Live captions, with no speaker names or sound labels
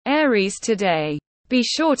Aries today. Be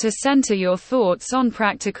sure to center your thoughts on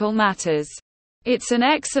practical matters. It's an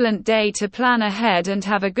excellent day to plan ahead and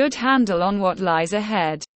have a good handle on what lies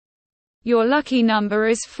ahead. Your lucky number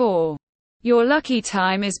is 4. Your lucky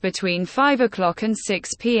time is between 5 o'clock and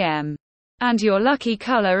 6 p.m. And your lucky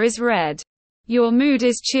color is red. Your mood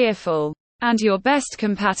is cheerful. And your best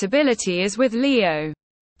compatibility is with Leo.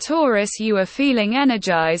 Taurus, you are feeling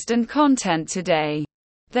energized and content today.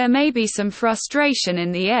 There may be some frustration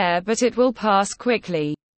in the air, but it will pass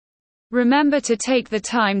quickly. Remember to take the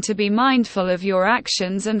time to be mindful of your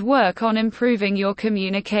actions and work on improving your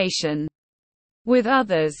communication with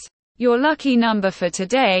others. Your lucky number for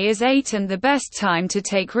today is 8 and the best time to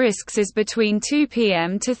take risks is between 2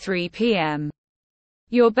 p.m. to 3 p.m.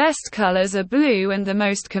 Your best colors are blue and the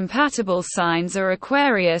most compatible signs are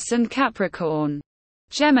Aquarius and Capricorn.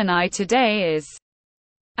 Gemini, today is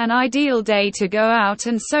an ideal day to go out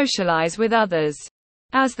and socialize with others,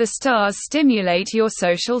 as the stars stimulate your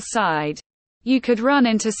social side. You could run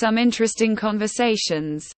into some interesting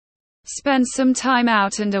conversations. Spend some time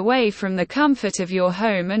out and away from the comfort of your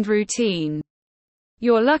home and routine.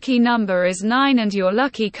 Your lucky number is 9 and your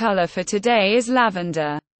lucky color for today is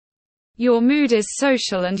lavender. Your mood is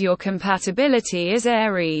social and your compatibility is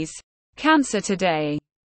Aries. Cancer today.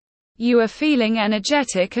 You are feeling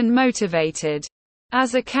energetic and motivated.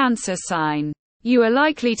 As a Cancer sign, you are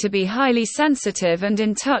likely to be highly sensitive and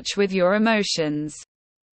in touch with your emotions.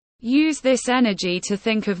 Use this energy to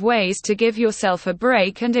think of ways to give yourself a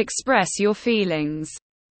break and express your feelings.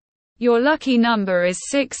 Your lucky number is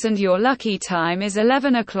 6 and your lucky time is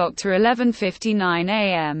 11 o'clock to 11:59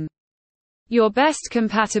 a.m. Your best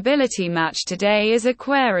compatibility match today is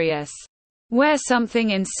Aquarius. Wear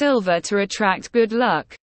something in silver to attract good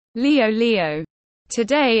luck. Leo.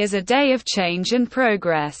 Today is a day of change and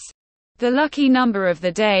progress. The lucky number of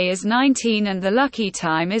the day is 19 and the lucky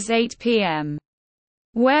time is 8 p.m.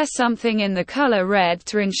 Wear something in the color red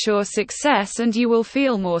to ensure success and you will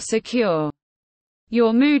feel more secure.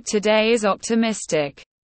 Your mood today is optimistic.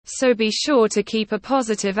 So be sure to keep a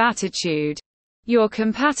positive attitude. Your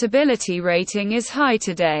compatibility rating is high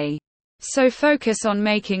today. So focus on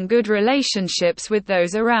making good relationships with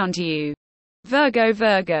those around you.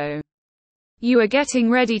 Virgo. You are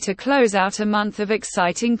getting ready to close out a month of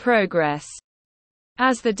exciting progress.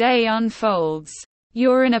 As the day unfolds,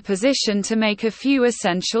 you're in a position to make a few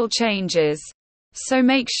essential changes. So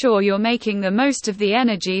make sure you're making the most of the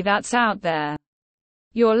energy that's out there.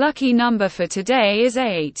 Your lucky number for today is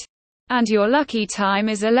 8. And your lucky time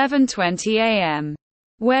is 11:20 a.m.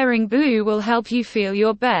 Wearing blue will help you feel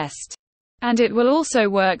your best. And it will also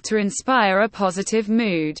work to inspire a positive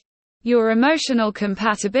mood. Your emotional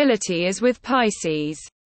compatibility is with Pisces.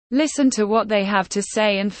 Listen to what they have to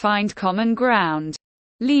say and find common ground.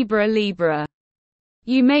 Libra.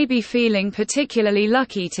 You may be feeling particularly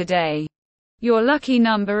lucky today. Your lucky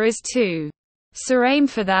number is 2. So aim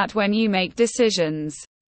for that when you make decisions.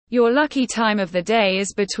 Your lucky time of the day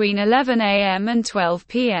is between 11 a.m. and 12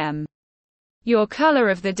 p.m. Your color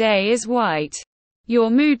of the day is white. Your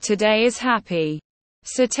mood today is happy.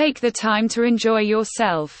 So take the time to enjoy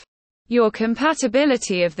yourself. Your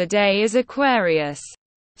compatibility of the day is Aquarius.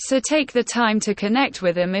 So take the time to connect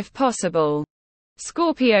with them if possible.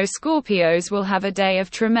 Scorpios will have a day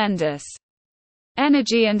of tremendous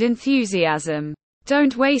energy and enthusiasm.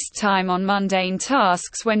 Don't waste time on mundane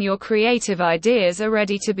tasks when your creative ideas are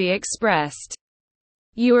ready to be expressed.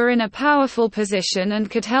 You are in a powerful position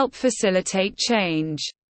and could help facilitate change.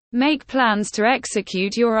 Make plans to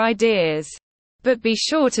execute your ideas. But be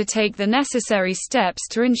sure to take the necessary steps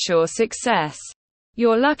to ensure success.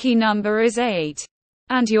 Your lucky number is 8.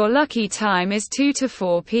 And your lucky time is 2 to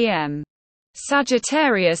 4 p.m.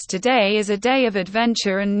 Sagittarius, today is a day of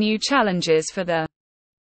adventure and new challenges for the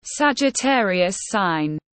Sagittarius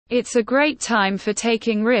sign. It's a great time for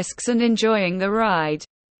taking risks and enjoying the ride.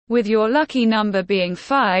 With your lucky number being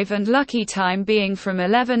 5 and lucky time being from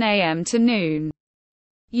 11 a.m. to noon.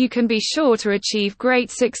 You can be sure to achieve great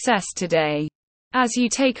success today, as you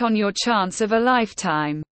take on your chance of a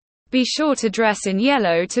lifetime. Be sure to dress in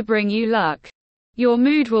yellow to bring you luck. Your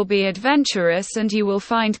mood will be adventurous and you will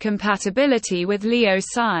find compatibility with Leo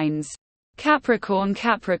signs. Capricorn.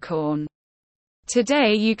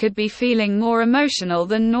 Today you could be feeling more emotional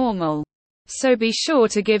than normal. So be sure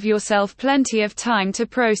to give yourself plenty of time to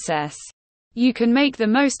process. You can make the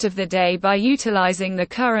most of the day by utilizing the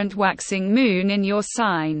current waxing moon in your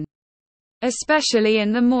sign, especially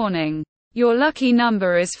in the morning. Your lucky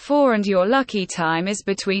number is 4 and your lucky time is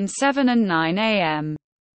between 7 and 9 a.m.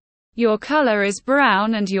 Your color is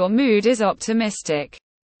brown and your mood is optimistic.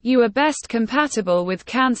 You are best compatible with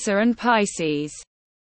Cancer and Pisces.